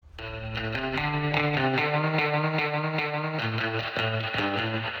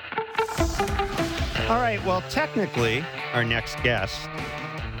right. Well, technically, our next guest,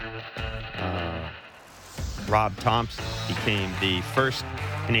 Rob Thompson, became the first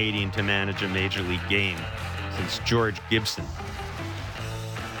Canadian to manage a Major League game since George Gibson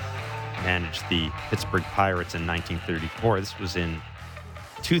managed the Pittsburgh Pirates in 1934. This was in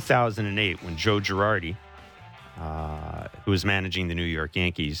 2008 when Joe Girardi, who was managing the New York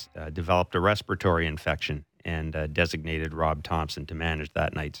Yankees, developed a respiratory infection and designated Rob Thompson to manage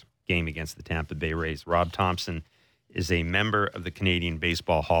that night's game against the Tampa Bay Rays. Rob Thompson is a member of the Canadian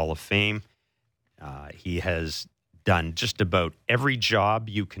Baseball Hall of Fame. He has done just about every job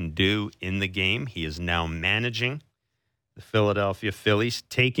you can do in the game. He is now managing the Philadelphia Phillies,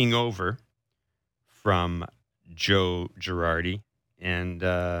 taking over from Joe Girardi. And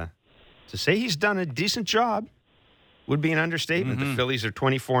to say he's done a decent job would be an understatement. The Phillies are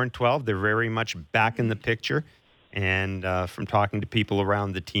 24-12. They're very much back in the picture. And from talking to people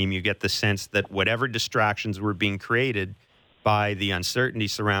around the team, you get the sense that whatever distractions were being created by the uncertainty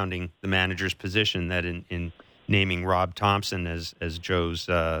surrounding the manager's position, that in naming Rob Thompson as Joe's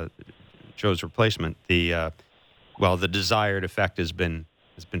replacement, the desired effect has been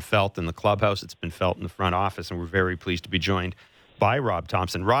felt in the clubhouse. It's been felt in the front office, and we're very pleased to be joined by Rob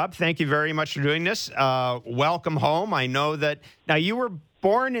Thompson. Rob, thank you very much for doing this. Welcome home. I know that now you were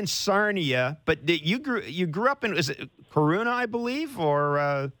born in Sarnia, but you grew up in, is it Corunna, I believe,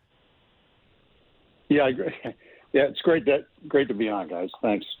 or? Yeah, it's great to be on, guys.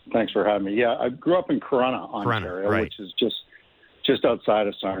 Thanks for having me. Yeah, I grew up in Corunna, Ontario, right, which is just outside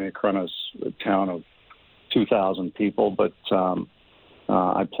of Sarnia. Corunna's a town of 2,000 people, but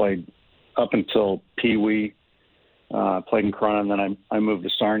I played up until Pee Wee. Played in Corunna, and then I moved to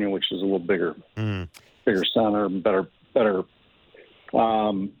Sarnia, which is a little bigger center, better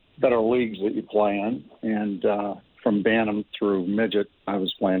leagues that you play in. And from Bantam through midget, I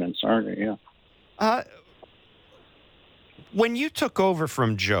was playing in Sarnia. Yeah. When you took over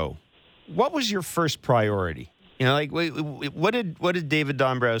from Joe, what was your first priority? You know, like what did David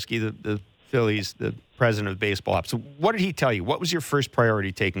Dombrowski, the Phillies, the president of baseball ops, what did he tell you? What was your first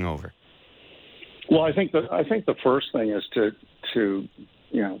priority taking over? Well, I think the first thing is to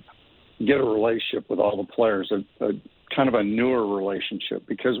get a relationship with all the players, a kind of a newer relationship,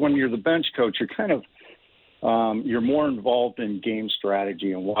 because when you're the bench coach, you're kind of you're more involved in game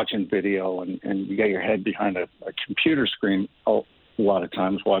strategy and watching video, and you got your head behind a computer screen a lot of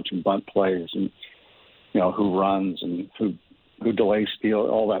times watching bunt plays and who runs and who delays steal,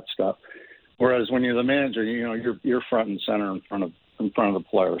 all that stuff. Whereas when you're the manager, you're front and center in front of the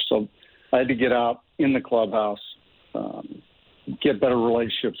players. So I had to get out in the clubhouse, get better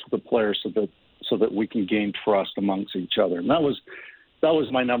relationships with the players so that we can gain trust amongst each other. And that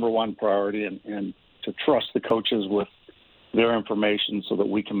was my number one priority, and to trust the coaches with their information so that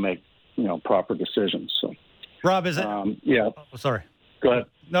we can make proper decisions. So, Rob, is it? Yeah. Oh, sorry. Go ahead.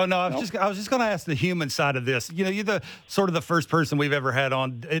 No. I was just going to ask the human side of this. You're the sort of the first person we've ever had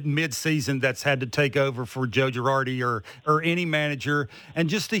on at mid-season that's had to take over for Joe Girardi or any manager, and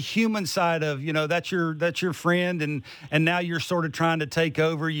just the human side of that's your friend, and now you're sort of trying to take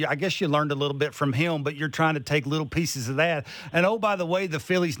over. I guess you learned a little bit from him, but you're trying to take little pieces of that. And oh, by the way, the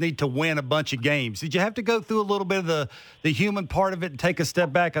Phillies need to win a bunch of games. Did you have to go through a little bit of the human part of it and take a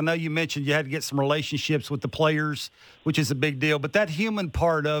step back? I know you mentioned you had to get some relationships with the players, which is a big deal, but that human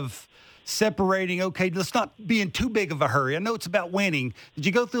part of separating, okay, let's not be in too big of a hurry. I know it's about winning. Did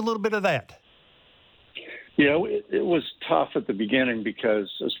you go through a little bit of that? Yeah, it was tough at the beginning, because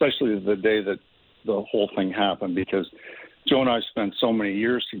especially the day that the whole thing happened, because Joe and I spent so many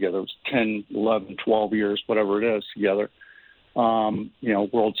years together. It was 10, 11, 12 years, whatever it is, together.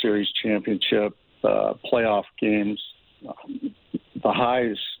 World Series championship, playoff games, the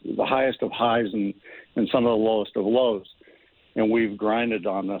highest of highs and some of the lowest of lows. And we've grinded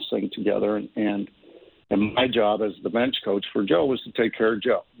on this thing together. And my job as the bench coach for Joe was to take care of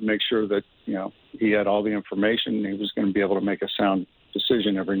Joe, make sure that, he had all the information and he was going to be able to make a sound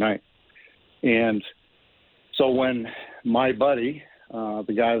decision every night. And so when my buddy,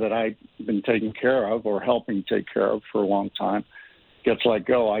 the guy that I'd been taking care of or helping take care of for a long time, gets let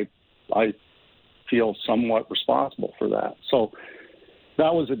go, I feel somewhat responsible for that. So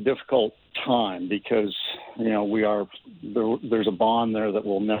that was a difficult time, because there's a bond there that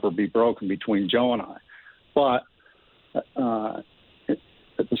will never be broken between Joe and I. But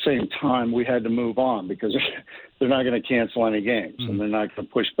at the same time, we had to move on, because they're not going to cancel any games, and they're not going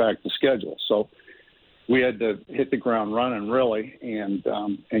to push back the schedule. So we had to hit the ground running, really, and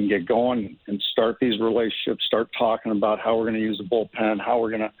get going and start these relationships, start talking about how we're going to use the bullpen, how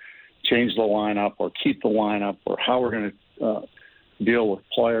we're going to change the lineup or keep the lineup, or how we're going to deal with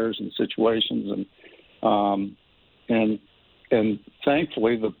players and situations. And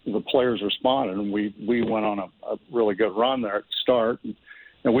thankfully the players responded, and we went on a really good run there at the start.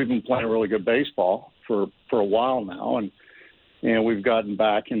 And we've been playing really good baseball for a while now, and we've gotten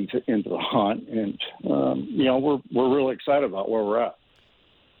back into the hunt, and we're really excited about where we're at.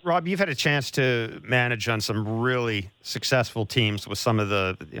 Rob, you've had a chance to manage on some really successful teams with some of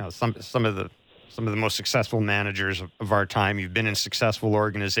the some of the most successful managers of our time. You've been in successful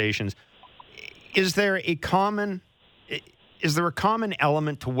organizations. Is there a common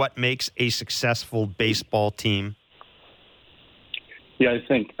element to what makes a successful baseball team? Yeah, I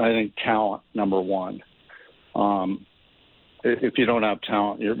think talent, number one. If you don't have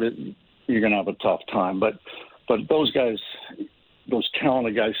talent, you're going to have a tough time. But those guys, those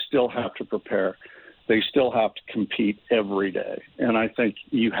talented guys, still have to prepare. They still have to compete every day. And I think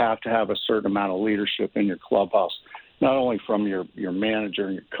you have to have a certain amount of leadership in your clubhouse, not only from your manager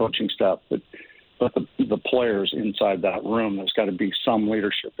and your coaching staff, but the players inside that room. There's got to be some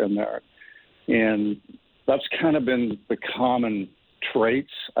leadership in there. And that's kind of been the common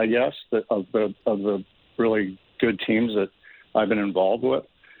traits, I guess, of the really good teams that I've been involved with.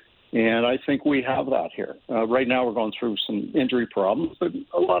 And I think we have that here. Right now we're going through some injury problems, but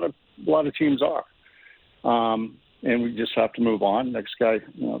a lot of teams are. And we just have to move on. Next guy,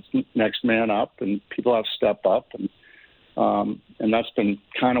 next man up, and people have to step up. And that's been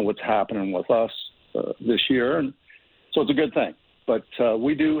kind of what's happening with us this year. And so it's a good thing. But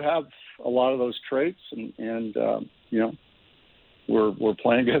we do have a lot of those traits, and we're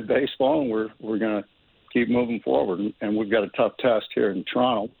playing good baseball, and we're going to keep moving forward. And we've got a tough test here in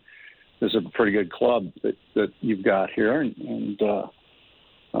Toronto. This is a pretty good club that you've got here, and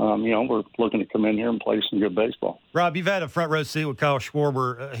we're looking to come in here and play some good baseball. Rob, you've had a front row seat with Kyle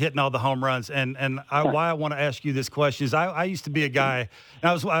Schwarber hitting all the home runs, why I want to ask you this question is I used to be a guy,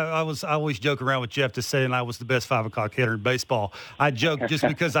 and I always joke around with Jeff to saying I was the best 5 o'clock hitter in baseball. I joke just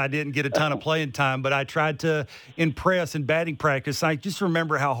because I didn't get a ton of playing time, but I tried to impress in batting practice. I just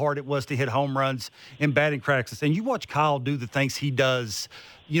remember how hard it was to hit home runs in batting practice, and you watch Kyle do the things he does.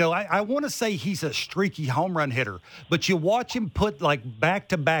 I want to say he's a streaky home run hitter, but you watch him put like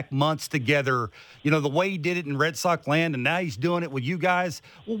back-to-back months together, the way he did it in Red Sox land, and now he's doing it with you guys.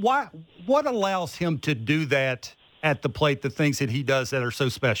 Well, what allows him to do that at the plate, the things that he does that are so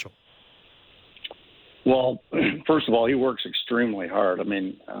special? Well, first of all, he works extremely hard. I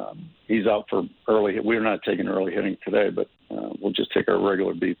mean, he's out for early. We're not taking early hitting today, but we'll just take our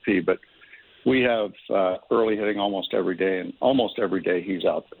regular BP. But we have early hitting almost every day, and almost every day he's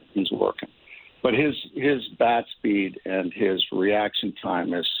out there. He's working. But his bat speed and his reaction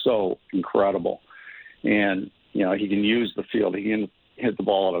time is so incredible. And, he can use the field. He can hit the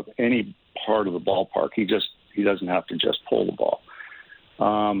ball out of any part of the ballpark. He doesn't have to just pull the ball.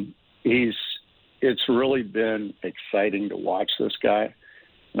 It's really been exciting to watch this guy.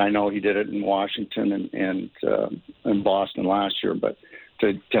 And I know he did it in Washington and in Boston last year, but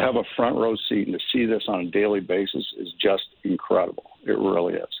to have a front row seat and to see this on a daily basis is just incredible. It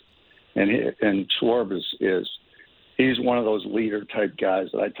really is. And Schwarb he's one of those leader type guys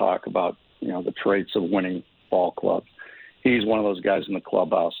that I talk about, the traits of winning ball clubs. He's one of those guys in the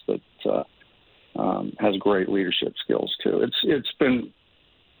clubhouse that has great leadership skills too. It's been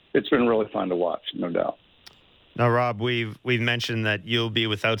really fun to watch, no doubt. Now, Rob, we've mentioned that you'll be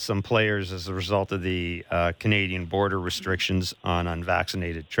without some players as a result of the Canadian border restrictions on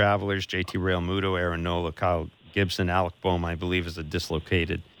unvaccinated travelers. JT Realmuto, Aaron Nola, Kyle Gibson, Alec Bohm, I believe, is a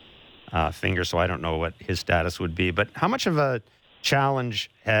dislocated finger, so I don't know what his status would be. But how much of a challenge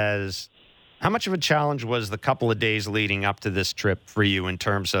was the couple of days leading up to this trip for you in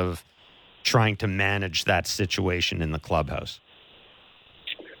terms of trying to manage that situation in the clubhouse?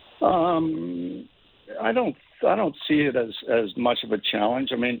 I don't see it as much of a challenge.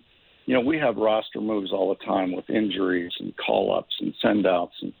 I mean, we have roster moves all the time with injuries and call-ups and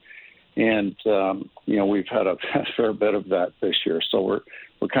send-outs, and we've had a fair bit of that this year. So we're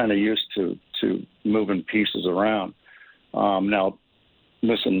kind of used to moving pieces around. Now,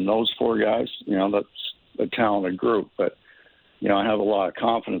 missing those 4 guys, that's a talented group, but I have a lot of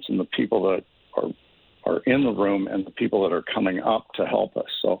confidence in the people that are in the room and the people that are coming up to help us.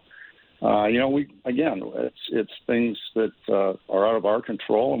 So. It's things that are out of our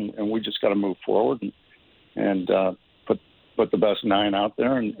control, and we just got to move forward and put the best 9 out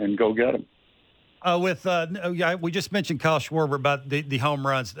there and go get them. We just mentioned Kyle Schwarber about the home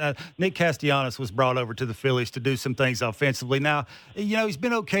runs. Nick Castellanos was brought over to the Phillies to do some things offensively. Now, he's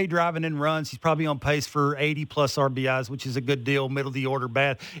been okay driving in runs. He's probably on pace for 80-plus RBIs, which is a good deal, middle of the order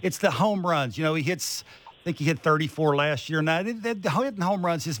bat. It's the home runs. He hits I think he hit 34 last year. Now, hitting home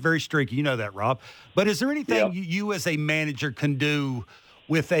runs is very streaky. You know that, Rob. But is there anything you as a manager can do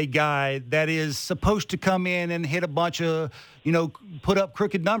with a guy that is supposed to come in and hit a bunch of, put up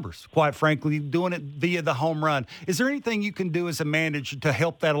crooked numbers, quite frankly, doing it via the home run? Is there anything you can do as a manager to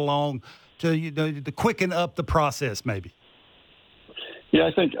help that along, to quicken up the process maybe? Yeah,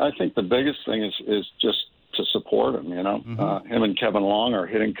 I think the biggest thing is just to support him. Him and Kevin Long, our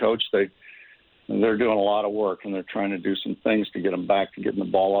hitting coach, they're doing a lot of work, and they're trying to do some things to get him back to getting the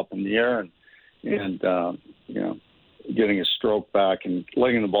ball up in the air and getting his stroke back and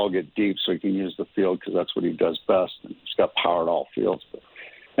letting the ball get deep so he can use the field, because that's what he does best. And he's got power at all fields.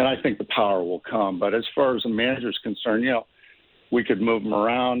 And I think the power will come. But as far as the manager's concerned, we could move him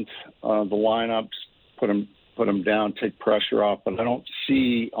around the lineups, put him down, take pressure off. But I don't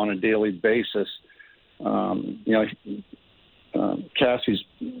see on a daily basis, Cassie's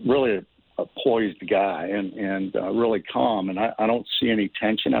really a poised guy and really calm. And I don't see any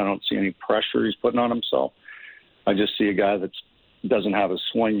tension. I don't see any pressure he's putting on himself. I just see a guy that doesn't have a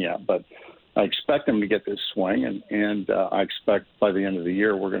swing yet, but I expect him to get this swing, and I expect by the end of the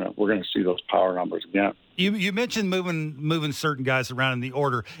year we're gonna see those power numbers again. You mentioned moving certain guys around in the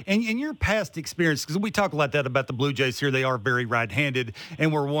order, and in your past experience, because we talk a lot about the Blue Jays here, they are very right-handed,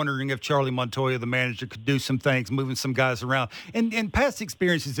 and we're wondering if Charlie Montoya, the manager, could do some things, moving some guys around. And past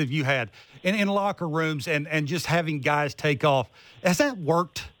experiences have you had in locker rooms and just having guys take off? Has that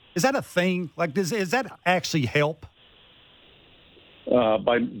worked? Is that a thing? Like, does that actually help?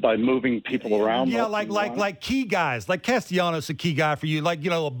 By moving people around? Yeah, like key guys. Like Castellanos, a key guy for you. Like,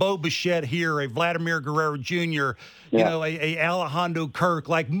 a Bo Bichette here, a Vladimir Guerrero Jr., a Alejandro Kirk.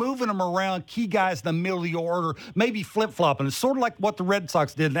 Like, moving them around, key guys in the middle of the order, maybe flip-flopping. It's sort of like what the Red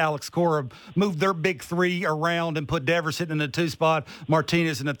Sox did, and Alex Cora moved their big three around and put Devers sitting in the 2 spot,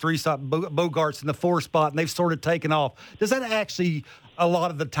 Martinez in the 3 spot, Bogarts in the 4 spot, and they've sort of taken off. Does that actually, a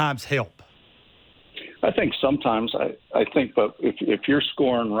lot of the times, help? I think sometimes. I think, but if you're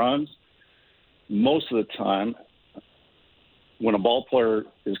scoring runs, most of the time, when a ball player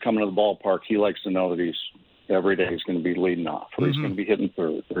is coming to the ballpark, he likes to know that every day he's going to be leading off, or he's going to be hitting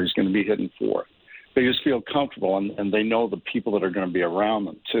third, or he's going to be hitting fourth. They just feel comfortable, and they know the people that are going to be around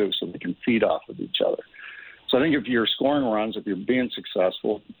them too, so they can feed off of each other. So I think if you're scoring runs, if you're being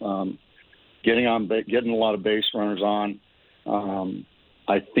successful, getting a lot of base runners on.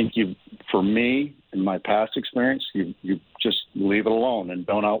 I think for me, in my past experience, you just leave it alone and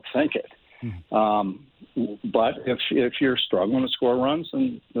don't outthink it. But if you're struggling to score runs,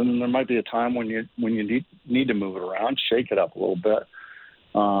 then there might be a time when you need to move it around, shake it up a little bit,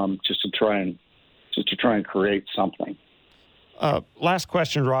 just to try and create something. Last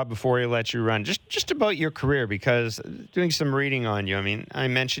question, Rob, before I let you run, just about your career, because doing some reading on you. I mean, I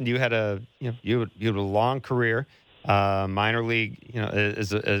mentioned you had a long career. Minor league,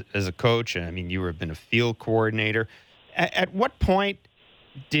 as a coach. I mean, you have been a field coordinator. At what point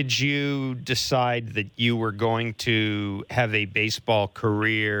did you decide that you were going to have a baseball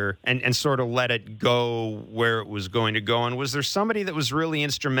career and sort of let it go where it was going to go? And was there somebody that was really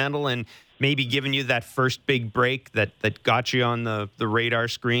instrumental in maybe giving you that first big break that got you on the radar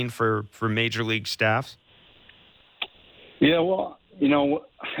screen for major league staffs? Yeah, well,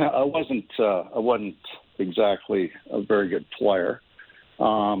 I wasn't exactly a very good player.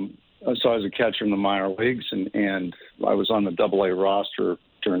 So I was a catcher in the minor leagues, and I was on the AA roster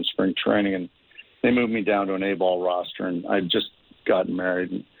during spring training, and they moved me down to an A-ball roster, and I'd just gotten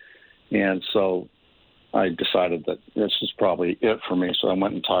married, and so I decided that this was probably it for me. So I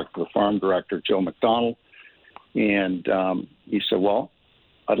went and talked to the farm director, Joe McDonald, and he said, well,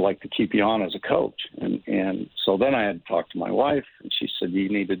 I'd like to keep you on as a coach. And so then I had to talk to my wife, and she said, you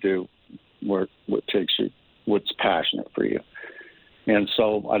need to do what takes you, what's passionate for you. And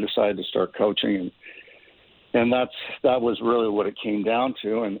so I decided to start coaching, and that was really what it came down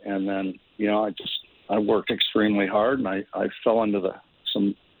to. And then, I worked extremely hard, and I fell into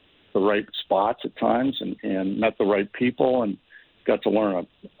the right spots at times, and met the right people, and got to learn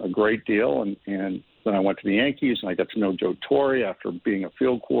a great deal. And then I went to the Yankees, and I got to know Joe Torre after being a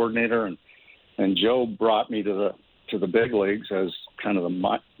field coordinator, and Joe brought me to the big leagues as kind of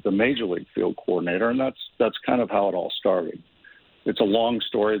the major league field coordinator, and that's kind of how it all started. It's a long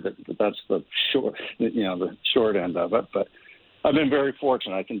story, that's the short end of it, but I've been very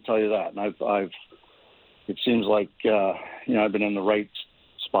fortunate, I can tell you that. And it seems like I've been in the right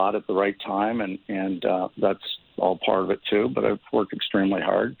spot at the right time, and that's all part of it too. But I've worked extremely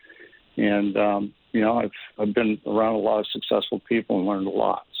hard, and I've been around a lot of successful people and learned a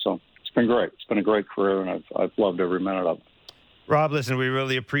lot. So it's been great. It's been a great career, and I've loved every minute of it. Rob, listen, we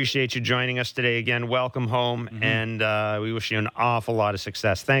really appreciate you joining us today again. Welcome home, and we wish you an awful lot of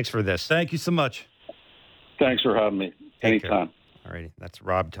success. Thanks for this. Thank you so much. Thanks for having me. Anytime. All righty. That's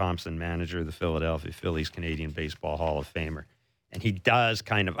Rob Thompson, manager of the Philadelphia Phillies, Canadian Baseball Hall of Famer. And he does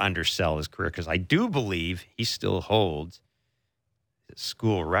kind of undersell his career because I do believe he still holds his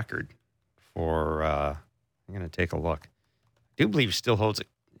school record for, I'm going to take a look. I do believe he still holds a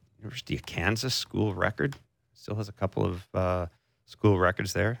University of Kansas school record. Still has a couple of school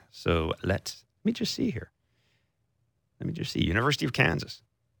records there. So let me just see here. University of Kansas.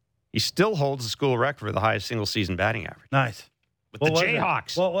 He still holds the school record for the highest single-season batting average. Nice. With the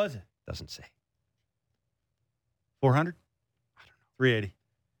Jayhawks. What was it? Doesn't say. 400? I don't know. 380.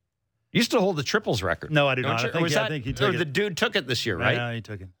 You still hold the triples record. No, I do not. I think he took it. The dude took it this year, right? No, he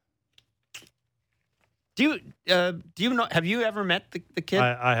took it. Do you know? Have you ever met the kid?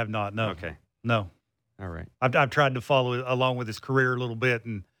 I have not. No. Okay. No. All right. I've tried to follow along with his career a little bit,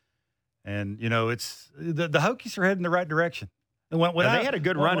 and you know, it's the Hokies are heading the right direction. And they had a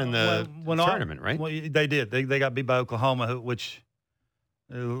good run in the tournament, right? Well, they did. They got beat by Oklahoma, which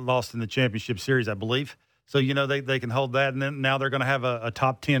lost in the championship series, I believe. So, you know, they can hold that. And then now they're going to have a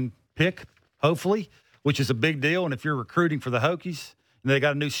top 10 pick, hopefully, which is a big deal. And if you're recruiting for the Hokies, and they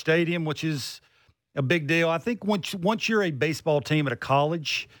got a new stadium, which is a big deal. I think once you're a baseball team at a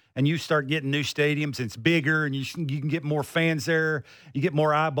college and you start getting new stadiums, it's bigger and you can get more fans there. You get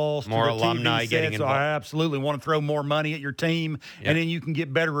more eyeballs. More to the alumni TV getting sets. involved. So I absolutely want to throw more money at your team. Yep. And then you can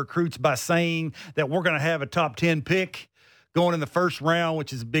get better recruits by saying that we're going to have a top 10 pick going in the first round,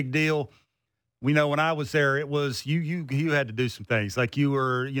 which is a big deal. We know when I was there, it was you had to do some things. Like you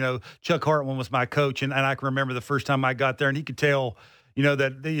were, you know, Chuck Hartman was my coach, and I can remember the first time I got there, and he could tell, you know,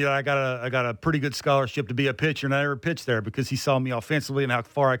 that I got a pretty good scholarship to be a pitcher, and I never pitched there because he saw me offensively and how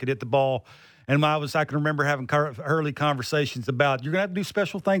far I could hit the ball. And I can remember having early conversations about you're gonna have to do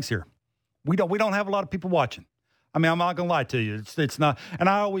special things here. We don't have a lot of people watching. I mean, I'm not gonna lie to you. It's not. And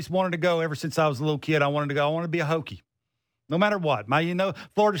I always wanted to go ever since I was a little kid. I wanted to go. I wanted to be a Hokie. No matter what.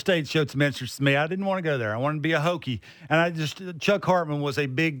 Florida State showed some interest to me. I didn't want to go there. I wanted to be a Hokie. And Chuck Hartman was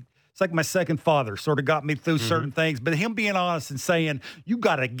it's like my second father, sort of got me through certain things. But him being honest and saying, you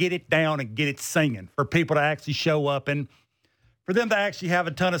got to get it down and get it singing for people to actually show up. And for them to actually have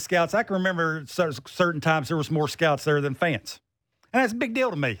a ton of scouts, I can remember certain times there was more scouts there than fans. And that's a big deal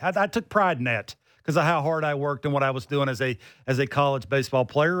to me. I took pride in that because of how hard I worked and what I was doing as a college baseball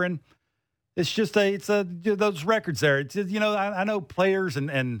player. And it's just those records there. It's, you know, I know players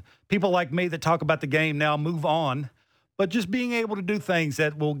and people like me that talk about the game now move on, but just being able to do things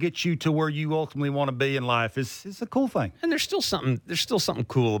that will get you to where you ultimately want to be in life is a cool thing. And there's still something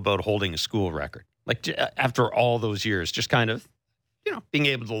cool about holding a school record. Like after all those years, just kind of, you know, being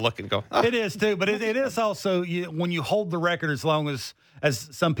able to look and go. Oh. It is too, but it is also when you hold the record as long as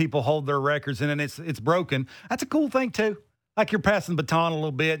some people hold their records and then it's broken. That's a cool thing too. Like you're passing the baton a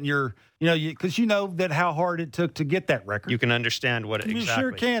little bit, and because you know that how hard it took to get that record. You can understand what you exactly.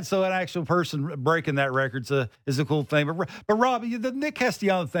 sure can. So an actual person breaking that record is a cool thing. But Rob, the Nick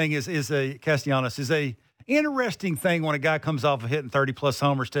Castellanos thing is a interesting thing when a guy comes off of hitting 30+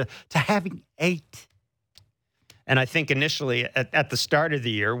 homers to having 8. And I think initially at the start of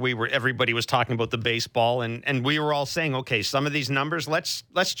the year, everybody was talking about the baseball, and we were all saying, okay, some of these numbers, let's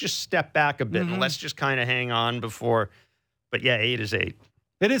just step back a bit and let's just kind of hang on before. But yeah, 8 is 8.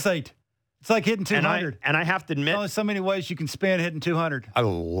 It is 8. It's like hitting 200. And I have to admit, there's only so many ways you can spin hitting 200. I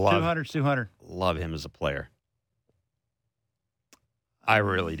love 200. Love him as a player. I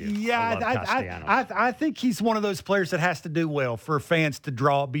really do. Yeah, I think he's one of those players that has to do well for fans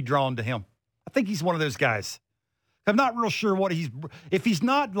to be drawn to him. I think he's one of those guys. I'm not real sure if he's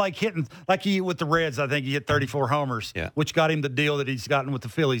not like hitting like he with the Reds. I think he hit 34 homers, which got him the deal that he's gotten with the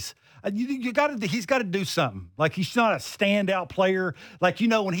Phillies. He's got to do something. Like he's not a standout player. Like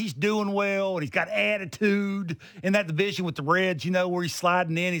when he's doing well and he's got attitude in that division with the Reds. Where he's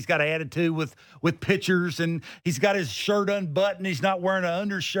sliding in, he's got attitude with pitchers, and he's got his shirt unbuttoned. He's not wearing an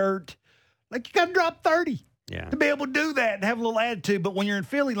undershirt. Like you got to drop 30 to be able to do that and have a little attitude. But when you're in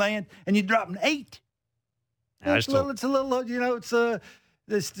Philly land and you drop an 8. It's a little,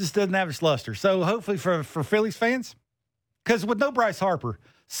 this just doesn't have its luster. So hopefully for Phillies fans, because with no Bryce Harper,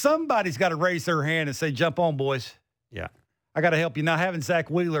 somebody's got to raise their hand and say, jump on, boys. Yeah. I got to help you. Now having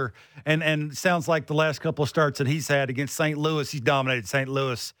Zach Wheeler, and sounds like the last couple of starts that he's had against St. Louis, he's dominated St.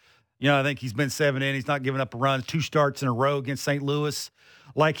 Louis. I think he's been 7 innings, not giving up a run, 2 starts in a row against St. Louis.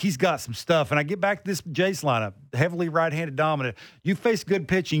 Like, he's got some stuff. And I get back to this Jays lineup, heavily right-handed dominant. You face good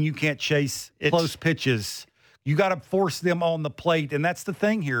pitching, you can't chase close pitches. You got to force them on the plate, and that's the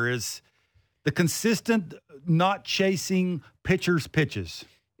thing here is The consistent not chasing pitchers' pitches.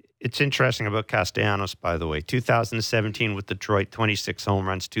 It's interesting about Castellanos, by the way. 2017 with Detroit, 26 home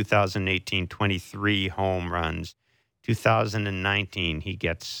runs. 2018, 23 home runs. 2019, he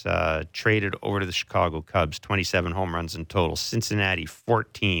gets traded over to the Chicago Cubs, 27 home runs in total. Cincinnati,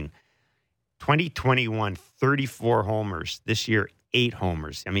 14. 2021, 34 homers. This year, 8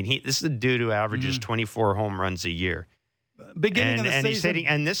 homers. I mean, this is a dude who averages 24 home runs a year. Beginning of the season. He's hitting,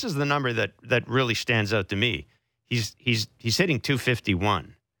 and this is the number that really stands out to me. He's hitting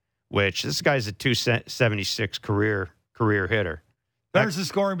 251, which this guy's a 276 career hitter. There's the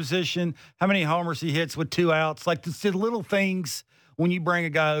scoring position, how many homers he hits with 2 outs. Like the little things when you bring a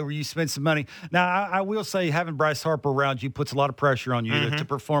guy over, you spend some money. Now, I will say having Bryce Harper around you puts a lot of pressure on you to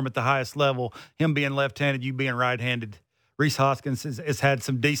perform at the highest level. Him being left-handed, you being right-handed. Rhys Hoskins has had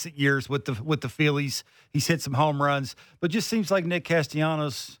some decent years with the Phillies. He's hit some home runs. But just seems like Nick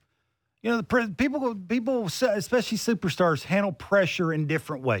Castellanos, people, especially superstars, handle pressure in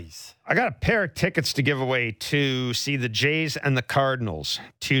different ways. I got a pair of tickets to give away to see the Jays and the Cardinals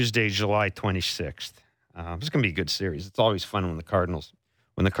Tuesday, July 26th. This is going to be a good series. It's always fun when the Cardinals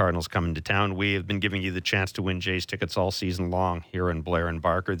come into town. We have been giving you the chance to win Jays tickets all season long here in Blair and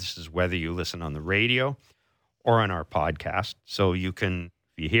Barker. This is whether you listen on the radio or on our podcast. So you can,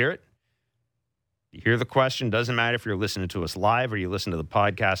 if you hear it, you hear the question, doesn't matter if you're listening to us live or you listen to the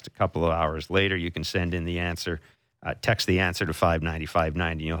podcast a couple of hours later, you can send in the answer, text the answer to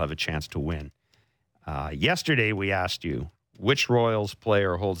 590-590, and you'll have a chance to win. Yesterday, we asked you, which Royals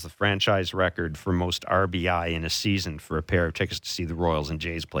player holds the franchise record for most RBI in a season for a pair of tickets to see the Royals and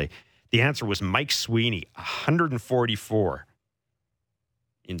Jays play? The answer was Mike Sweeney, 144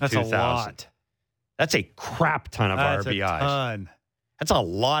 in 2000. That's a lot. That's a crap ton of RBIs. That's a ton. That's a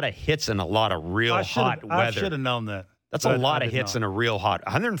lot of hits in a lot of real hot weather. I should have known that. That's a lot of hits in a real hot.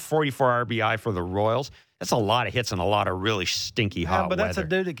 144 RBI for the Royals. That's a lot of hits in a lot of really stinky hot but weather. That's a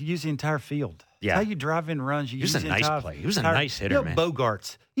dude that could use the entire field. Yeah. That's how you drive in runs. He was a nice play. He was a nice hitter, man.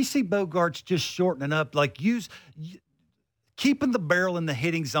 Bogarts. You see Bogarts just shortening up, like keeping the barrel in the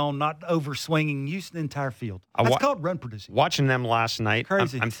hitting zone, not over swinging, using the entire field. That's called run producing. Watching them last night,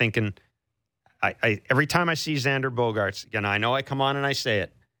 crazy. I'm thinking, I every time I see Xander Bogaerts, again, I know I come on and I say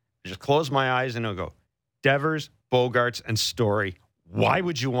it, I just close my eyes and I'll go, Devers, Bogaerts, and Story. Why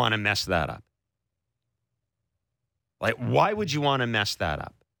would you want to mess that up? Like, why would you want to mess that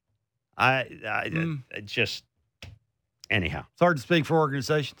up? Just, anyhow. It's hard to speak for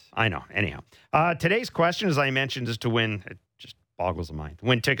organizations. I know. Anyhow. Today's question, as I mentioned, is to win, it just boggles the mind,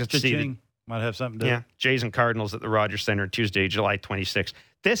 win tickets to see the, might have something to do. Jays and Cardinals at the Rogers Center Tuesday, July 26th.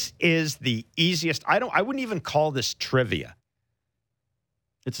 This is the easiest. I wouldn't even call this trivia.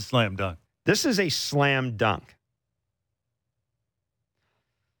 It's a slam dunk. This is a slam dunk.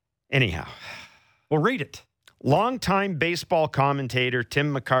 Anyhow. Well, read it. Longtime baseball commentator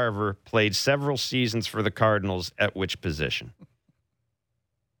Tim McCarver played several seasons for the Cardinals at which position?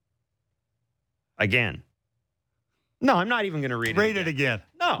 Again. No, I'm not even going to read it. Read it again.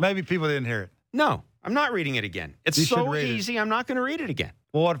 No. Maybe people didn't hear it. No, I'm not reading it again. It's so easy, I'm not going to read it again.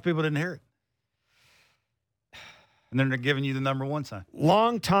 Well, what if people didn't hear it? And then they're giving you the number one sign.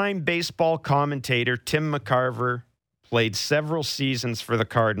 Longtime baseball commentator Tim McCarver played several seasons for the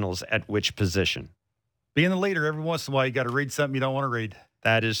Cardinals at which position? Being the leader, every once in a while, you got to read something you don't want to read.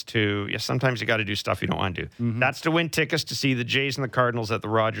 That is sometimes you got to do stuff you don't want to do. Mm-hmm. That's to win tickets to see the Jays and the Cardinals at the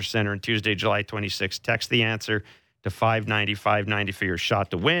Rogers Center on Tuesday, July 26th. Text the answer to 590-590 for your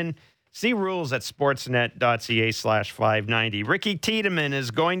shot to win. See rules at sportsnet.ca/590. Ricky Tiedemann is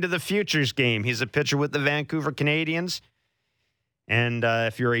going to the Futures game. He's a pitcher with the Vancouver Canadians. And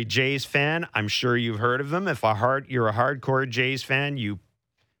if you're a Jays fan, I'm sure you've heard of him. If you're a hardcore Jays fan, you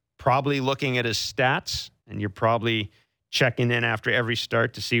probably looking at his stats, and you're probably checking in after every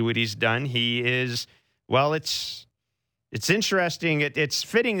start to see what he's done. He is, well, it's interesting. It's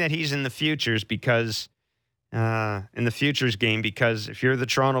fitting that he's in the Futures because in the Futures game, because if you're the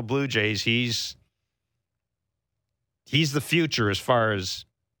Toronto Blue Jays, he's the future as far as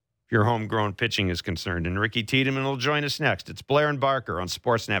your homegrown pitching is concerned. And Ricky Tiedemann will join us next. It's Blair and Barker on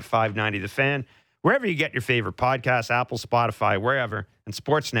Sportsnet 590 The Fan, wherever you get your favorite podcasts, Apple, Spotify, wherever, and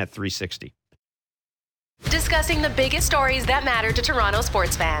Sportsnet 360. Discussing the biggest stories that matter to Toronto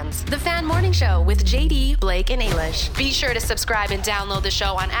sports fans. The Fan Morning Show with JD, Blake, and Eilish. Be sure to subscribe and download the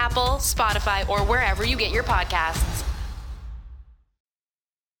show on Apple, Spotify, or wherever you get your podcasts.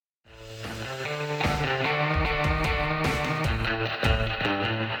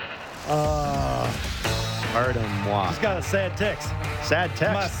 Pardon moi. He's got a sad text. Sad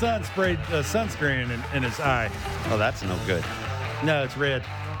text? My son sprayed sunscreen in his eye. Oh, that's no good. No, it's red.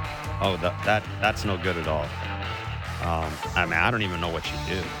 Oh, that's no good at all. I mean, I don't even know what you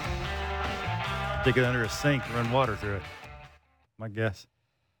do. Stick it under a sink, run water through it. My guess.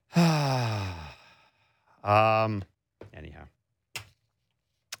 Anyhow.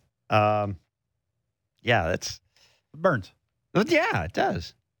 Yeah, that's It burns. yeah, it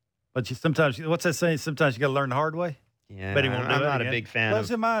does. But sometimes, what's that saying? Sometimes you got to learn the hard way. Yeah, Bet he won't do I'm it not again. a big fan Gloves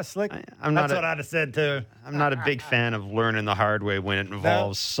of. in my eyes, slick. I'm not. That's what I'd have said too. I'm not a big fan of learning the hard way when it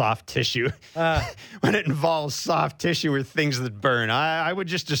involves soft tissue. Uh, When it involves soft tissue or things that burn, I would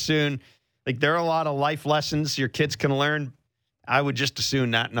just assume, like, there are a lot of life lessons your kids can learn. I would just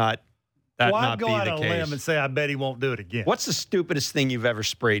assume that not I'd be go out the on a case. limb and say I bet he won't do it again. What's the stupidest thing you've ever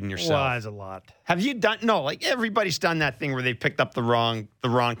sprayed in yourself? Well, there's a lot. Have you done? No, like everybody's done that thing where they picked up the wrong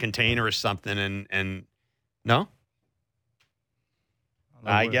container or something, and no.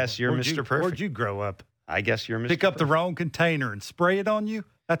 I guess you're Mr. Perfect. Where'd you grow up? I guess you're Mr. Pick up the Perfect. wrong container and spray it on you?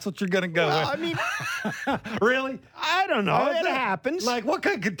 That's what you're going to go Well, with? I mean, Really? I don't know. It happens. Like, what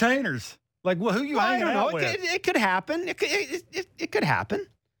kind of containers? Like, who you I hanging don't know. out with? It could happen. It could happen.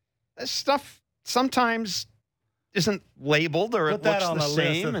 Stuff sometimes isn't labeled or Put it that looks on the a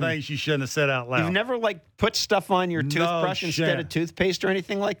same. list of and things you shouldn't have said out loud. You've never put stuff on your No toothbrush instead of shit. toothpaste or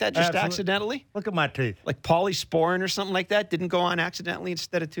anything like that, just Absolutely. accidentally. Look at my teeth. Like polysporin or something like that didn't go on accidentally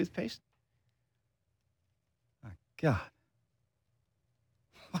instead of toothpaste. God.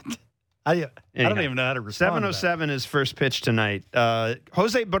 What? I don't Anyhow, even know how to respond. 7:07 is first pitch tonight.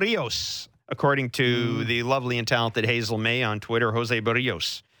 Jose Barrios, according to the lovely and talented Hazel May on Twitter, Jose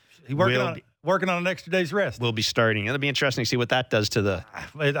Barrios He's will working on an extra day's rest. will be starting. It'll be interesting to see what that does to the.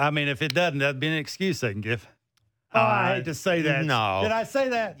 I mean, if it doesn't, that'd be an excuse they can give. Oh, I hate to say that. no. Did I say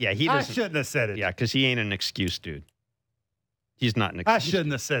that? Yeah, he I doesn't. shouldn't have said it. Yeah, because he ain't an excuse, dude. He's not an excuse. I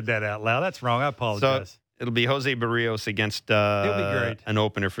shouldn't have said that out loud. That's wrong. I apologize. It'll be Jose Barrios against He'll be great. an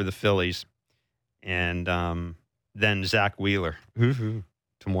opener for the Phillies, and then Zach Wheeler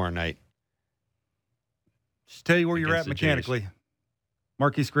tomorrow night. Just tell you where you're Against at the Jays. mechanically.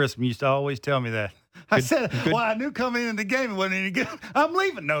 Marquise Grissom used to always tell me that. I said, well, I knew coming into the game it wasn't any good. I'm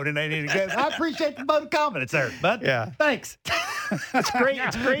leaving note it ain't any good. I appreciate the vote of confidence there, bud. Yeah. Thanks. It's great.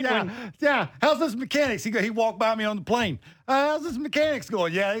 It's great Yeah. when Yeah. How's this mechanics? He walked by me on the plane. How's this mechanics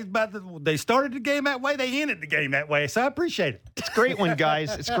going? Yeah, he's about to, they started the game that way. They ended the game that way. So I appreciate it. It's great when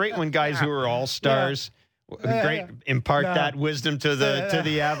guys who are all stars impart Yeah. that wisdom to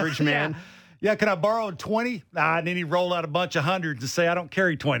the average man. Yeah, can I borrow a 20? And then he rolled out a bunch of hundreds and say, I don't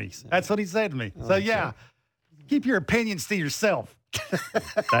carry 20s. That's what he said to me. So, yeah, keep your opinions to yourself.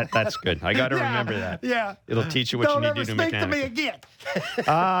 That's good. I got to remember that. Yeah. It'll teach you what you need to do Don't ever speak to me mechanically.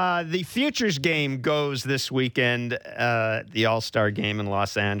 again. The Futures game goes this weekend, the All-Star game in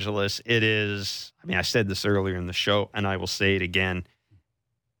Los Angeles. It is, I mean, I said this earlier in the show, and I will say it again.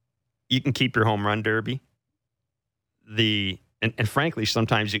 You can keep your home run derby. And frankly,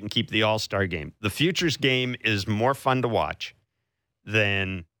 sometimes you can keep the All-Star game. The Futures game is more fun to watch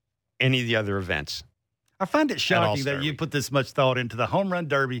than any of the other events. I find it shocking All-Star that you week. put this much thought into the home run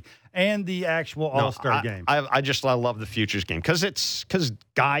derby and the actual All-Star game. I love the Futures game because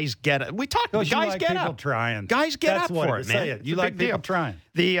guys get it. We talked about Because you guys like get people up. Trying. Guys get That's up what for it is. it, man. Say it. It's You a like big people deal. trying.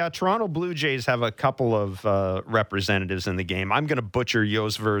 The Toronto Blue Jays have a couple of representatives in the game. I'm going to butcher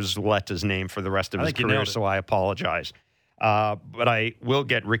Josver Zleta's name for the rest of I his think you career, nailed it. so I apologize. But I will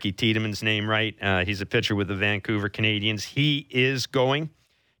get Ricky Tiedemann's name right. He's a pitcher with the Vancouver Canadians. He is going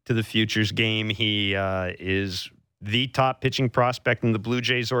to the Futures game. He is the top pitching prospect in the Blue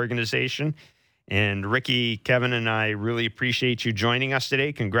Jays organization. And Ricky, Kevin, and I really appreciate you joining us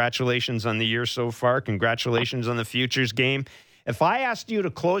today. Congratulations on the year so far. Congratulations on the Futures game. If I asked you to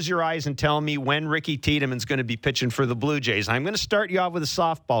close your eyes and tell me when Ricky Tiedemann's going to be pitching for the Blue Jays, I'm going to start you off with a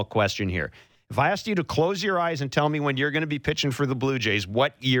softball question here. If I asked you to close your eyes and tell me when you're going to be pitching for the Blue Jays,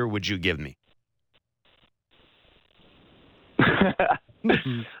 what year would you give me?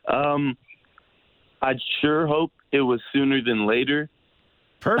 I'd sure hope it was sooner than later.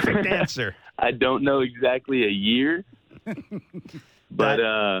 Perfect answer. I don't know exactly a year, but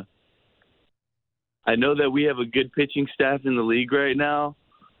I know that we have a good pitching staff in the league right now,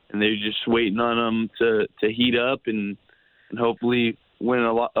 and they're just waiting on them to heat up and hopefully win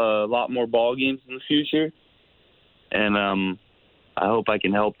a lot more ball games in the future. And I hope I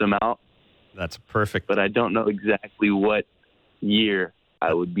can help them out, That's perfect. but I don't know exactly what year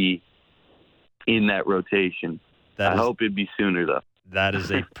I would be in that rotation. I hope it'd be sooner, though. That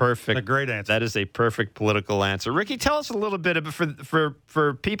is a perfect. A great answer. That is a perfect political answer. Ricky, tell us a little bit about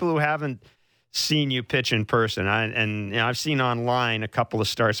for people who haven't seen you pitch in person. I've seen online a couple of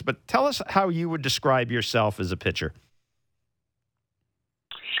starts, but tell us how you would describe yourself as a pitcher.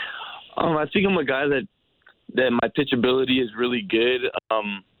 I think I'm a guy that my pitchability is really good.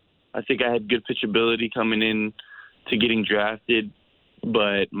 I think I had good pitchability coming in to getting drafted,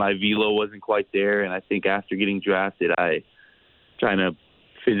 but my velo wasn't quite there. And I think after getting drafted, I kind of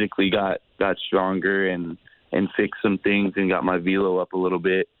physically got stronger and fixed some things and got my velo up a little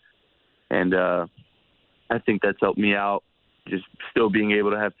bit. And I think that's helped me out, just still being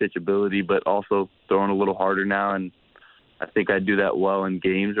able to have pitchability, but also throwing a little harder now. And I think I do that well in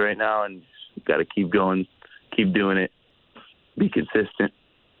games right now, and got to keep going, keep doing it, be consistent.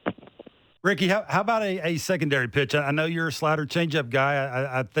 Ricky, how about a secondary pitch? I know you're a slider changeup guy.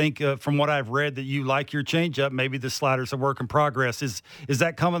 I think from what I've read that you like your changeup. Maybe the slider's a work in progress. Is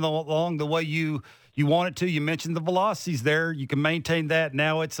that coming along the way you want it to? You mentioned the velocities there. You can maintain that.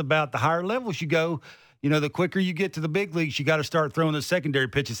 Now it's about the higher levels you go. You know, the quicker you get to the big leagues, you got to start throwing the secondary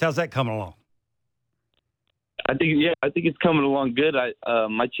pitches. How's that coming along? I think it's coming along good.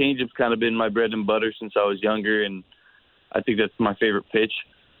 My changeup's kind of been my bread and butter since I was younger, and I think that's my favorite pitch.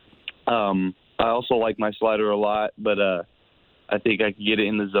 I also like my slider a lot, but I think I can get it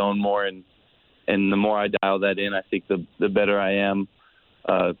in the zone more, and the more I dial that in, I think the better I am,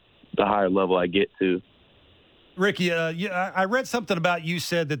 the higher level I get to. Ricky, I read something about you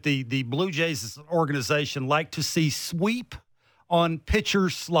said that the Blue Jays organization like to see sweep on pitcher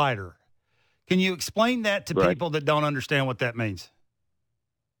slider. Can you explain that to people that don't understand what that means?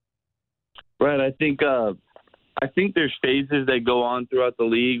 Right. I think there's phases that go on throughout the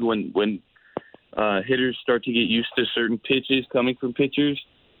league when hitters start to get used to certain pitches coming from pitchers,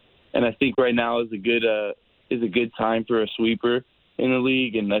 and I think right now is a good time for a sweeper in the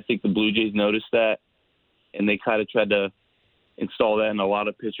league, and I think the Blue Jays noticed that, and they kind of tried to install that in a lot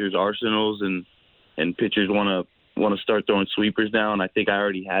of pitchers' arsenals, and pitchers want to start throwing sweepers now, and I think I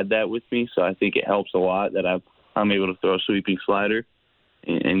already had that with me, so I think it helps a lot that I'm able to throw a sweeping slider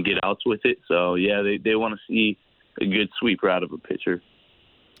and get outs with it. So yeah, they want to see a good sweeper out of a pitcher.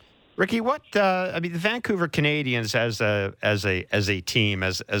 Ricky, the Vancouver Canadians as a team,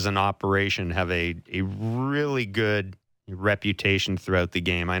 as an operation, have a really good reputation throughout the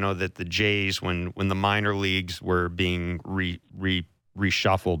game. I know that the Jays, when the minor leagues were being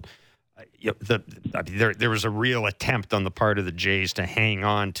reshuffled, there was a real attempt on the part of the Jays to hang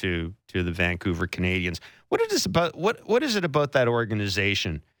on to the Vancouver Canadians. What is it about that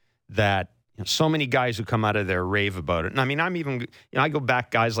organization that so many guys who come out of there rave about it? And I mean, I go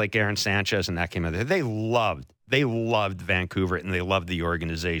back, guys like Aaron Sanchez and that came out there. They loved Vancouver and they loved the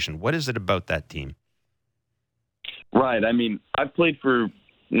organization. What is it about that team? Right. I mean, I've played for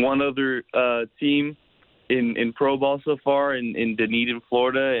one other team in pro ball so far in Dunedin,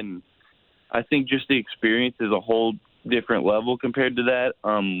 Florida, and I think just the experience is a whole different level compared to that.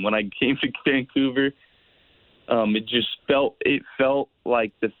 When I came to Vancouver, it felt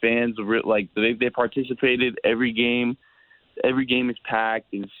like the fans were like they participated every game. Every game is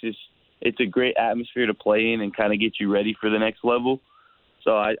packed. It's a great atmosphere to play in and kind of get you ready for the next level.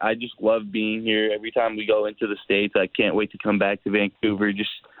 So I just love being here. Every time we go into the States, I can't wait to come back to Vancouver.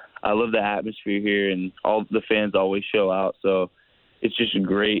 I love the atmosphere here, and all the fans always show out. So it's just a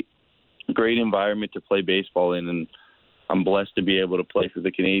great environment to play baseball in, and I'm blessed to be able to play for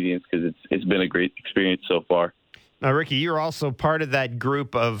the Canadians because it's been a great experience so far. Now, Ricky, you're also part of that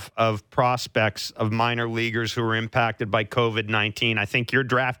group of prospects, of minor leaguers who were impacted by COVID-19. I think your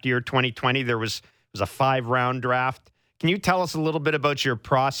draft year 2020, there was a 5-round draft. Can you tell us a little bit about your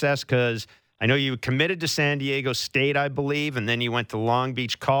process? Because I know you committed to San Diego State, I believe, and then you went to Long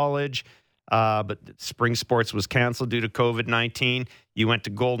Beach College, but spring sports was canceled due to COVID-19. You went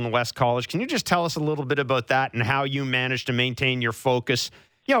to Golden West College. Can you just tell us a little bit about that and how you managed to maintain your focus?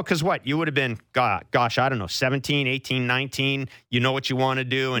 You know, because you would have been, gosh, I don't know, 17, 18, 19. You know what you want to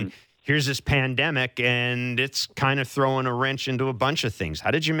do, and here's this pandemic, and it's kind of throwing a wrench into a bunch of things. How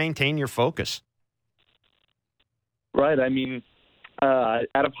did you maintain your focus? Right. I mean, out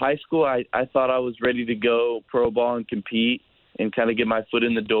of high school, I thought I was ready to go pro ball and compete and kind of get my foot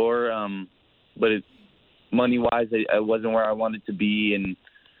in the door. But money-wise, I wasn't where I wanted to be, and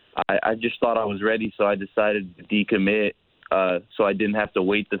I just thought I was ready, so I decided to decommit so I didn't have to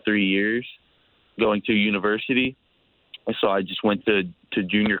wait the 3 years going to university. And so I just went to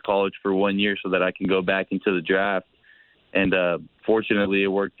junior college for 1 year so that I can go back into the draft. And fortunately, it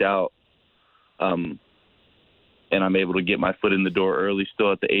worked out. And I'm able to get my foot in the door early,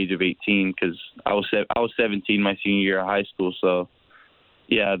 still at the age of 18, because I was 17 my senior year of high school. So,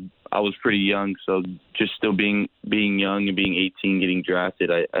 yeah, I was pretty young. So just still being young and being 18, getting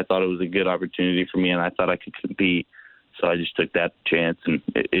drafted, I thought it was a good opportunity for me, and I thought I could compete. So I just took that chance, and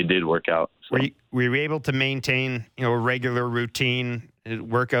it did work out. So. Were you able to maintain, a regular routine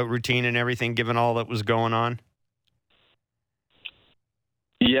workout routine and everything, given all that was going on?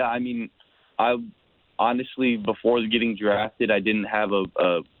 Yeah, I mean, I honestly, before getting drafted, I didn't have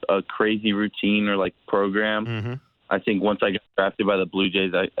a crazy routine or like program. Mm-hmm. I think once I got drafted by the Blue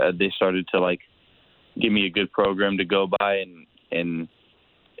Jays, they started to like give me a good program to go by and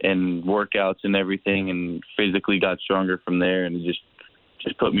workouts and everything, and physically got stronger from there, and it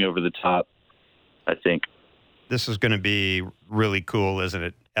just put me over the top, I think. This is going to be really cool, isn't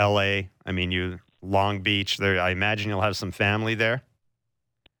it? L.A., I mean, Long Beach, there. I imagine you'll have some family there.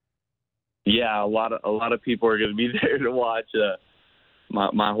 Yeah, a lot of people are going to be there to watch.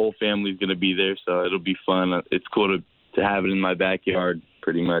 My whole family's going to be there, so it'll be fun. It's cool to have it in my backyard,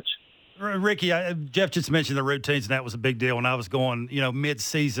 pretty much. Ricky, Jeff just mentioned the routines, and that was a big deal. When I was going,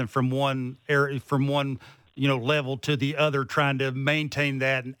 mid-season from one level to the other, trying to maintain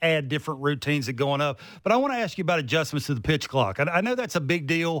that and add different routines and going up. But I want to ask you about adjustments to the pitch clock. I know that's a big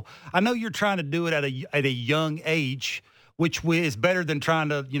deal. I know you're trying to do it at a young age, which is better than trying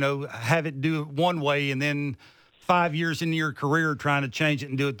to, have it do it one way and then 5 years into your career trying to change it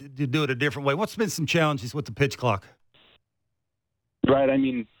and do it a different way. What's been some challenges with the pitch clock? Right. I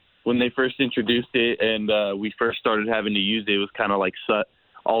mean, when they first introduced it and we first started having to use it, it was kind of like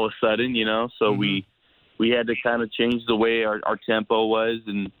all of a sudden, so we had to kind of change the way our tempo was,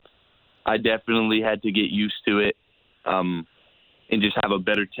 and I definitely had to get used to it and just have a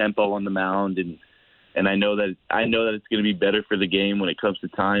better tempo on the mound, and I know that it's going to be better for the game when it comes to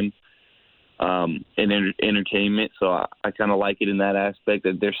time and entertainment. So I kind of like it in that aspect.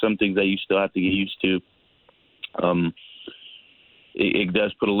 That there's some things that you still have to get used to. It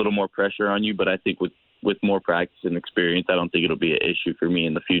does put a little more pressure on you, but I think with more practice and experience, I don't think it'll be an issue for me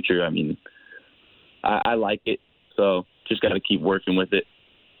in the future. I mean, I like it, so just got to keep working with it.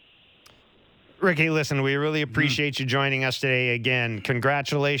 Ricky, listen, we really appreciate you joining us today. Again,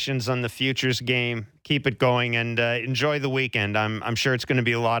 congratulations on the Futures game. Keep it going and enjoy the weekend. I'm sure it's going to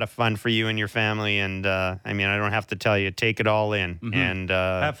be a lot of fun for you and your family. And I don't have to tell you, take it all in and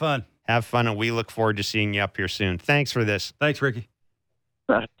have fun. Have fun, and we look forward to seeing you up here soon. Thanks for this. Thanks, Ricky.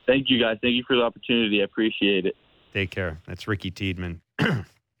 Thank you, guys. Thank you for the opportunity. I appreciate it. Take care. That's Ricky Tiedemann.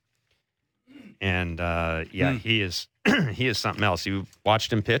 And he is he is something else. You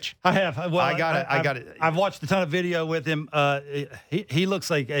watched him pitch? I have. Well, I got it. I've watched a ton of video with him. He looks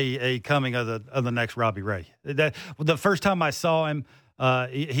like a coming of the next Robbie Ray. The first time I saw him,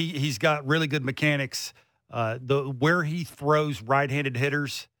 he's got really good mechanics. Where he throws right-handed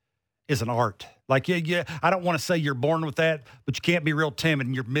hitters is an art. Like, yeah, I don't want to say you're born with that, but you can't be real timid,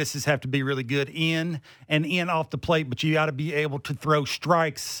 and your misses have to be really good in off the plate, but you got to be able to throw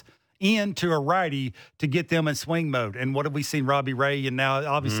strikes into a righty to get them in swing mode. And what have we seen Robbie Ray? And now,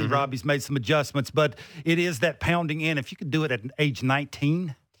 obviously, Robbie's made some adjustments, but it is that pounding in. If you could do it at age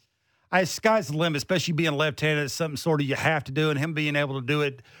 19, sky's the limit, especially being left-handed. It's something sort of you have to do, and him being able to do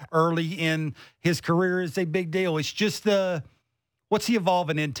it early in his career is a big deal. It's just what's he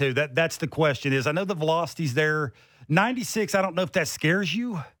evolving into? That's the question. I know the velocity's there. 96, I don't know if that scares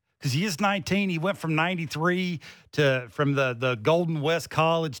you because he is 19. He went from 93 from the Golden West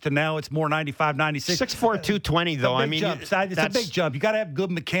College to now it's more 95, 96. 6'4", 220, though. I mean, it's a big jump. You got to have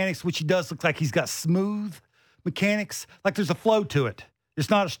good mechanics, which he does look like he's got smooth mechanics. Like there's a flow to it. It's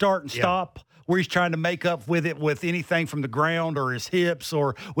not a start and stop where he's trying to make up with it with anything from the ground or his hips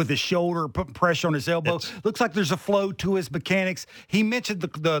or with his shoulder, putting pressure on his elbow. Looks like there's a flow to his mechanics. He mentioned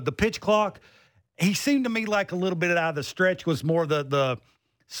the pitch clock. He seemed to me like a little bit out of the stretch was more the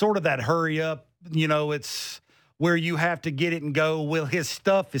sort of that hurry up. It's where you have to get it and go. Well, his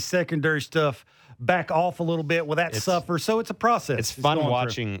secondary stuff, back off a little bit. Will that suffer? So it's a process. It's fun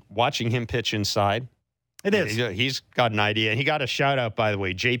watching him pitch inside. It is. He's got an idea. And he got a shout-out, by the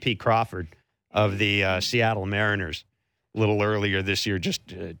way, J.P. Crawford of the Seattle Mariners a little earlier this year just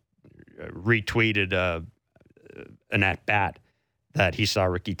retweeted an at-bat that he saw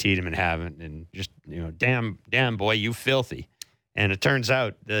Ricky Tiedemann having and just, damn boy, you filthy. And it turns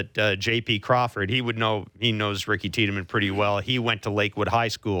out that J.P. Crawford, he knows Ricky Tiedemann pretty well. He went to Lakewood High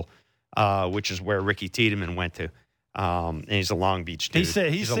School, which is where Ricky Tiedemann went to. And he's a Long Beach dude. He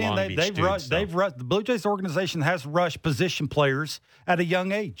said they've rushed. The Blue Jays organization has rushed position players at a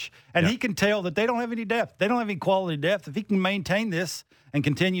young age, and he can tell that they don't have any depth. They don't have any quality depth. If he can maintain this and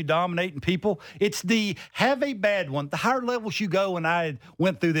continue dominating people, it's have a bad one. The higher levels you go, and I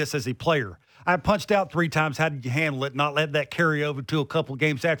went through this as a player. I punched out 3 times. How did you handle it? Not let that carry over to a couple of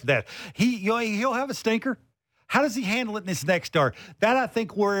games after that. He'll have a stinker. How does he handle it in his next start? That, I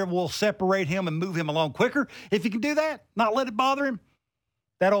think, where it will separate him and move him along quicker. If he can do that, not let it bother him,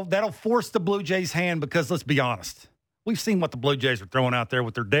 that'll force the Blue Jays' hand because, let's be honest, We've seen what the Blue Jays are throwing out there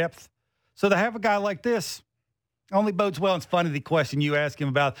with their depth. So to have a guy like this only bodes well. It's funny the question you asked him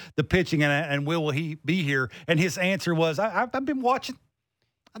about the pitching and will he be here, and his answer was, I've been watching.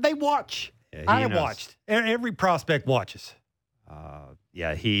 They watch. Yeah, I have watched. Every prospect watches.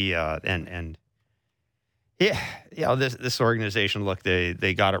 This organization, look,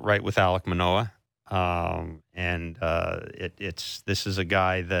 they got it right with Alek Manoah, this is a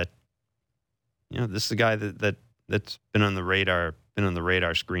guy that, that's been on the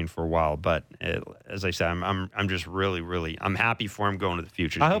radar screen for a while. But as I said, I'm just really I'm happy for him going to the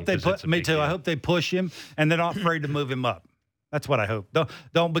future. I hope they me too. I hope they push him and they're not afraid to move him up. That's what I hope.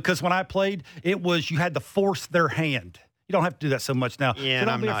 Don't because when I played, it was you had to force their hand. You don't have to do that so much now. Yeah, so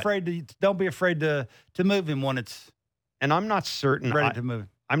don't be afraid to move him when it's. And I'm not certain ready to move.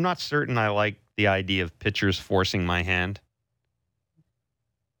 I'm not certain I like the idea of pitchers forcing my hand.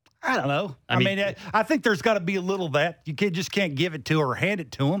 I don't know. I mean, I think there's got to be a little of that. You can't give it to or hand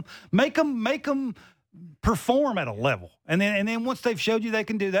it to them. Make them perform at a level, and then once they've showed you they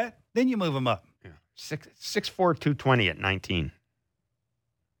can do that, then you move them up. Yeah. 6'4", 220 at 19.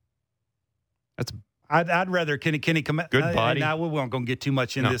 That's. I'd rather Kenny come. Good body. Now we won't going to get too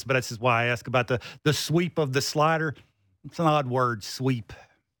much into this, but that's just why I ask about the sweep of the slider. It's an odd word, sweep.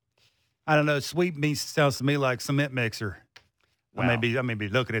 I don't know. Sweep sounds to me like cement mixer. Wow. I may be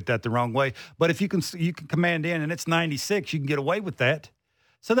looking at that the wrong way. But if you can command in and it's 96, you can get away with that.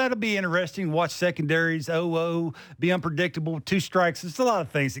 So that'll be interesting. Watch secondaries, be unpredictable, 2 strikes. There's a lot of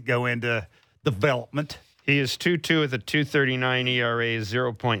things that go into development. He is 2.2 with a 2.39 ERA,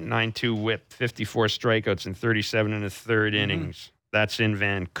 0.92 WHIP, 54 strikeouts in 37 and a third innings. That's in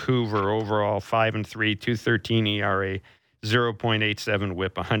Vancouver. Overall, 5-3, 2.13 ERA, 0.87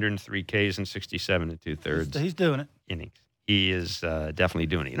 WHIP, 103 Ks and 67 and 2/3. He's doing it. Innings. He is definitely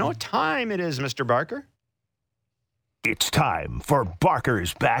doing it. You know what time it is, Mr. Barker? It's time for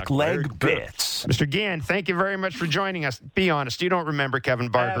Barker's Back Leg Bits. Mr. Gann, thank you very much for joining us. Be honest, you don't remember Kevin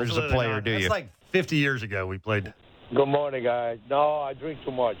Barker as a player, do you? It's like 50 years ago we played. Good morning, guys. No, I drink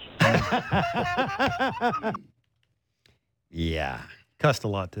too much. Yeah. Cussed a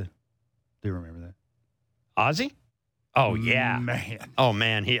lot, too. Do you remember that? Ozzy? Oh, yeah. Man. Oh,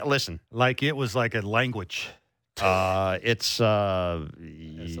 man. Listen. Like it was like a language. It's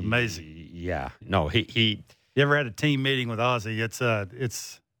amazing. Yeah. No, he You ever had a team meeting with Ozzy? It's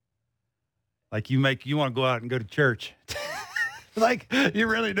like you want to go out and go to church. Like you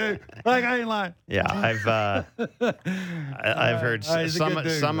really do. Like I ain't lying. Yeah, I've heard some of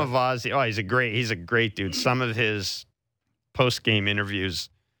Ozzy. Oh, he's a great dude. Some of his post-game interviews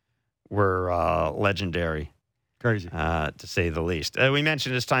were legendary. Crazy. To say the least. We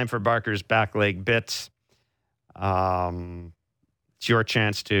mentioned it's time for Barker's Back Leg Bits. It's your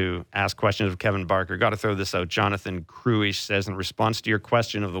chance to ask questions of Kevin Barker. Got to throw this out. Jonathan Cruish says, in response to your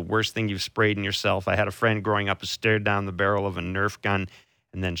question of the worst thing you've sprayed in yourself, I had a friend growing up who stared down the barrel of a Nerf gun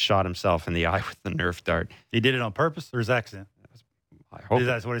and then shot himself in the eye with the Nerf dart. He did it on purpose or his accident? I hope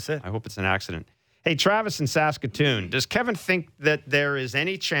that's what he said. I hope it's an accident. Hey, Travis in Saskatoon, does Kevin think that there is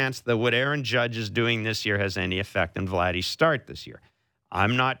any chance that what Aaron Judge is doing this year has any effect on Vladdy's start this year?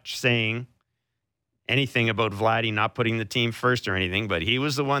 I'm not saying anything about Vladdy not putting the team first or anything, but he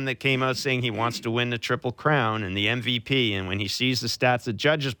was the one that came out saying he wants to win the Triple Crown and the MVP. And when he sees the stats that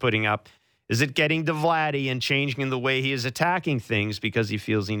Judge is putting up, is it getting to Vladdy and changing the way he is attacking things because he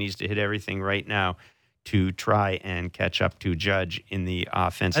feels he needs to hit everything right now to try and catch up to Judge in the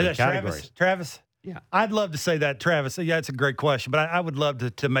offensive categories? Travis? Yeah. I'd love to say that, Travis. Yeah, it's a great question, but I would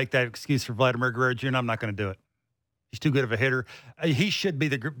love to make that excuse for Vladimir Guerrero Jr., and I'm not going to do it. He's too good of a hitter. He should be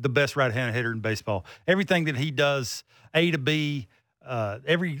the best right-handed hitter in baseball. Everything that he does, A to B,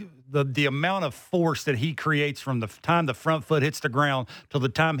 the amount of force that he creates from the time the front foot hits the ground till the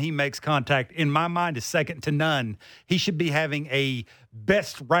time he makes contact, in my mind, is second to none. He should be having a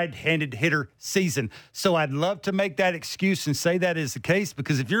best right-handed hitter season. So I'd love to make that excuse and say that is the case,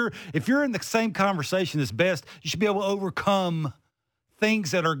 because if you're in the same conversation as best, you should be able to overcome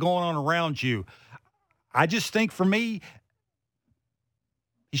things that are going on around you. I just think, for me,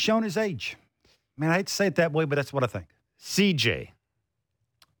 he's shown his age. Man, I hate to say it that way, but that's what I think. CJ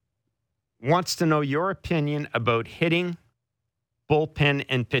wants to know your opinion about hitting, bullpen,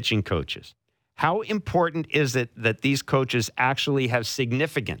 and pitching coaches. How important is it that these coaches actually have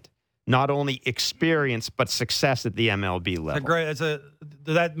significant, not only experience, but success at the MLB level?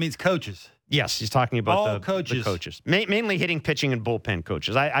 That means coaches. Yes, he's talking about the coaches. Mainly hitting, pitching, and bullpen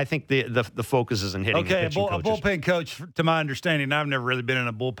coaches. I think the focus is in hitting and pitching coaches. A bullpen coach, to my understanding, I've never really been in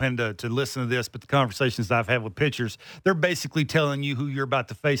a bullpen to listen to this, but the conversations that I've had with pitchers, they're basically telling you who you're about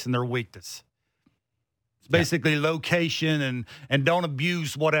to face and their weakness. basically location and don't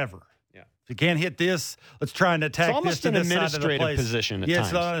abuse whatever. Yeah. If you can't hit this, let's try and attack It's almost this to an this side of the administrative place. position at yeah,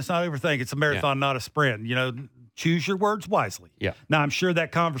 times. it's not everything. It's a marathon, not a sprint. You know, choose your words wisely. Yeah. Now, I'm sure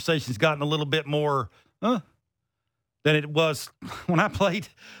that conversation's gotten a little bit more than it was when I played,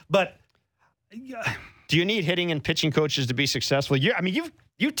 but do you need hitting and pitching coaches to be successful?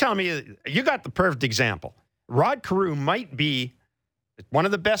 You tell me, you got the perfect example. Rod Carew might be one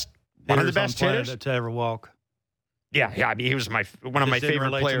of the best hitters to ever walk. Yeah. I mean, he was one of my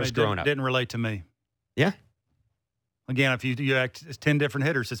favorite players growing up. Didn't relate to me. Yeah. Again, if you act 10 different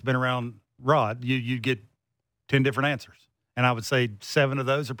hitters that's been around Rod, you get 10 different answers, and I would say 7 of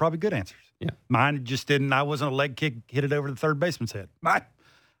those are probably good answers. Yeah. Mine just didn't. I wasn't a leg kick hit it over the third baseman's head. I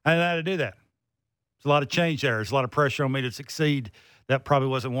didn't know how to do that. There's a lot of change there. There's a lot of pressure on me to succeed. That probably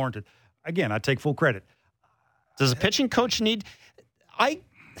wasn't warranted. Again, I take full credit. Does a pitching coach need? I'm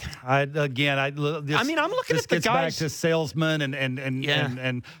looking This at the gets guys. back to salesman and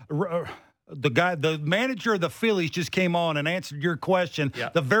the manager of the Phillies just came on and answered your question. Yeah.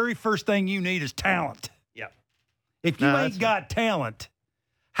 The very first thing you need is talent. Yeah. If you ain't got talent,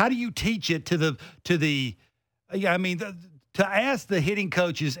 how do you teach it to ask the hitting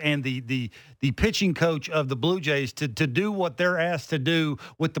coaches and the pitching coach of the Blue Jays to do what they're asked to do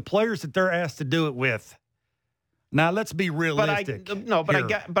with the players that they're asked to do it with. Now, let's be realistic.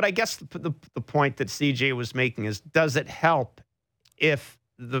 I guess the point that CJ was making is, does it help if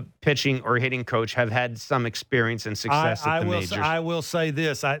the pitching or hitting coach have had some experience and success at the majors? I will say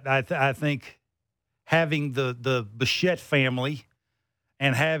this. I think having the Bichette family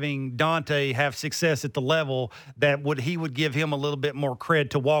and having Dante have success at the level that he would give him a little bit more cred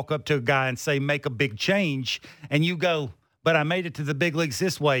to walk up to a guy and say, make a big change. And you go, but I made it to the big leagues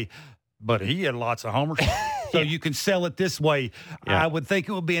this way. But he had lots of homers. So you can sell it this way. Yeah. I would think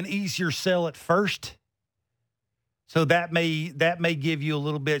it would be an easier sell at first. So that may give you a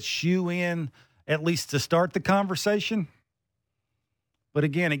little bit shoe in, at least to start the conversation. But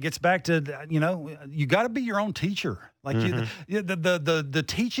again, it gets back to, you got to be your own teacher. Like the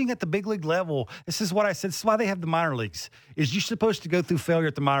teaching at the big league level, this is what I said. This is why they have the minor leagues, is you're supposed to go through failure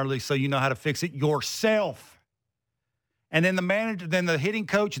at the minor leagues so you know how to fix it yourself. And then the manager, then the hitting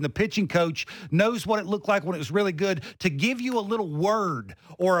coach and the pitching coach knows what it looked like when it was really good to give you a little word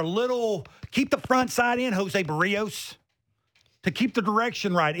or a little, keep the front side in, Jose Barrios, to keep the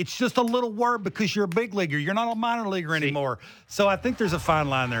direction right. It's just a little word because you're a big leaguer. You're not a minor leaguer anymore. So I think there's a fine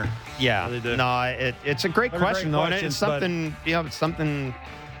line there. Yeah. No, it's a great question, though. And it's something, it's something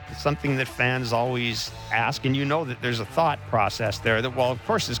that fans always ask. And you know that there's a thought process there that, well, of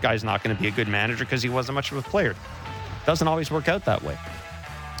course, this guy's not going to be a good manager because he wasn't much of a player. Doesn't always work out that way.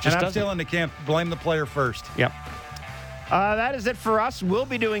 And I'm still in the camp, blame the player first. Yep. That is it for us. We'll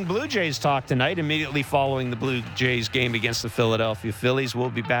be doing Blue Jays talk tonight, immediately following the Blue Jays game against the Philadelphia Phillies. We'll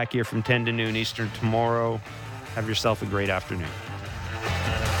be back here from 10 to noon Eastern tomorrow. Have yourself a great afternoon.